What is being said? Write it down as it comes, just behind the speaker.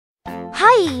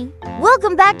Hi!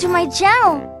 Welcome back to my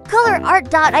channel,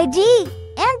 colorart.id,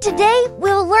 and today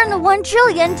we'll learn the 1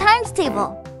 trillion times table.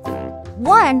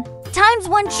 1 times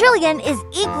 1 trillion is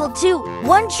equal to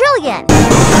 1 trillion.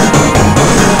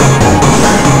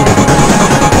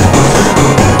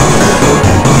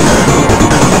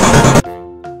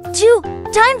 2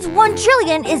 times 1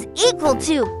 trillion is equal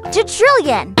to 2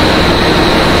 trillion.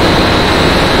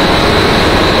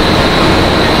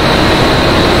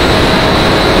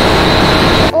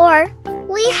 Or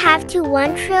we have 2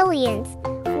 1 trillions.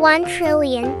 1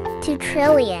 trillion, 2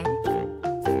 trillion.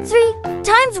 3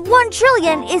 times 1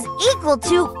 trillion is equal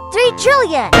to 3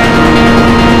 trillion.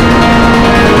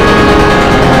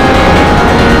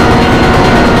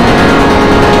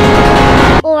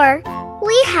 Or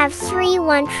we have 3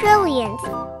 1 trillions.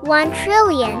 1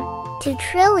 trillion, 2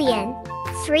 trillion,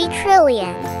 3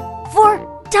 trillion.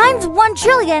 4 times 1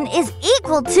 trillion is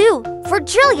equal to 4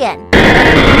 trillion.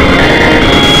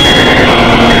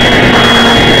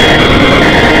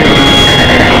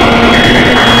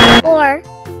 Or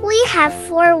we have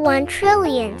 4 1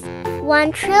 trillions.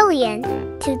 1 trillion,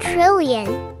 2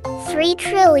 trillion, 3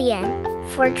 trillion,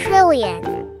 4 trillion.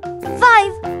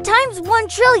 5 times 1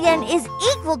 trillion is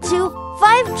equal to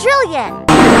 5 trillion.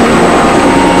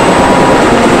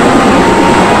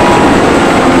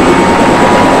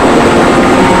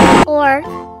 Or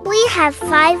we have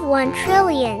 5 1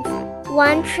 trillions.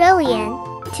 1 trillion,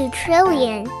 2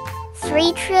 trillion,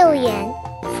 3 trillion,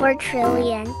 4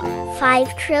 trillion,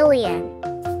 5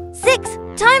 trillion. 6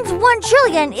 times 1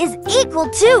 trillion is equal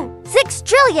to 6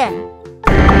 trillion.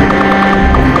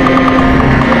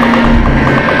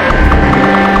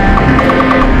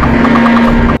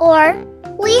 Or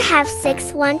we have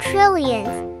 6 1 trillions.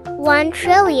 1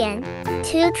 trillion,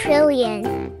 2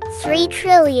 trillion, 3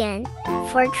 trillion,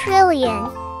 4 trillion,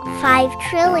 5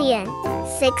 trillion,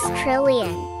 6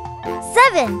 trillion.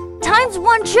 7 times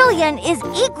 1 trillion is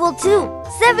equal to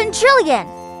 7 trillion.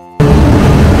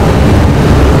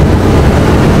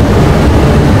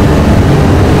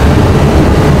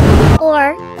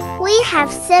 Or we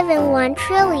have 7 1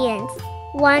 trillions.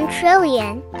 1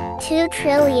 trillion, 2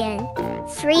 trillion,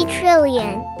 3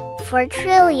 trillion, 4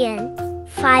 trillion,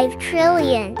 5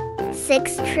 trillion,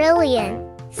 6 trillion,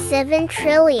 7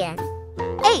 trillion.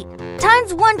 8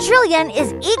 times 1 trillion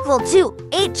is equal to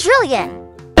 8 trillion.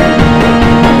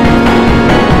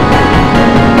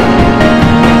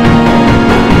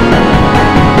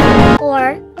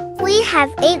 Or we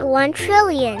have 8 1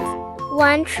 trillions.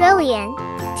 1 trillion,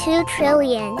 2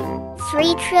 trillion,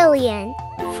 3 trillion,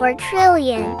 4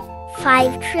 trillion,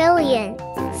 5 trillion,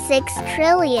 6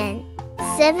 trillion,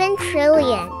 7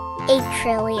 trillion, 8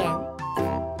 trillion.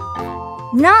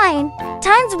 9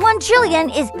 times 1 trillion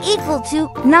is equal to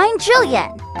 9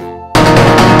 trillion.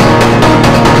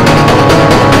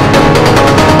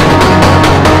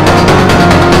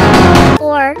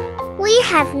 Or we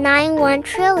have 9 1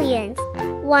 trillions.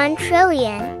 1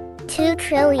 trillion, 2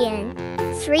 trillion,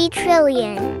 3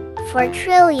 trillion, 4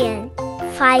 trillion,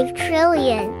 5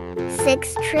 trillion,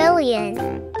 6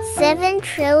 trillion, 7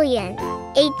 trillion,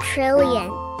 8 trillion,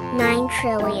 9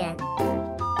 trillion.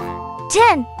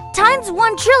 10 times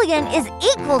 1 trillion is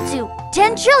equal to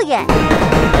 10 trillion.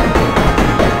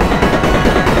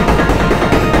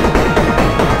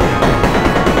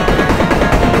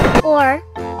 Or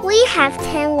we have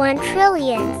 10 1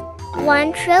 trillions.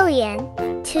 1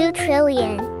 trillion, 2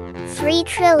 trillion, 3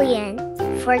 trillion,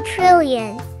 4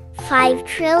 trillion, 5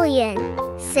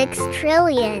 trillion, 6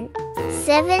 trillion,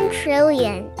 7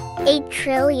 trillion, 8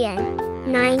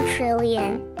 trillion, 9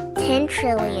 trillion, 10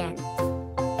 trillion.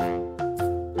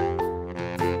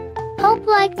 Hope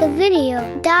you like the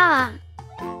video.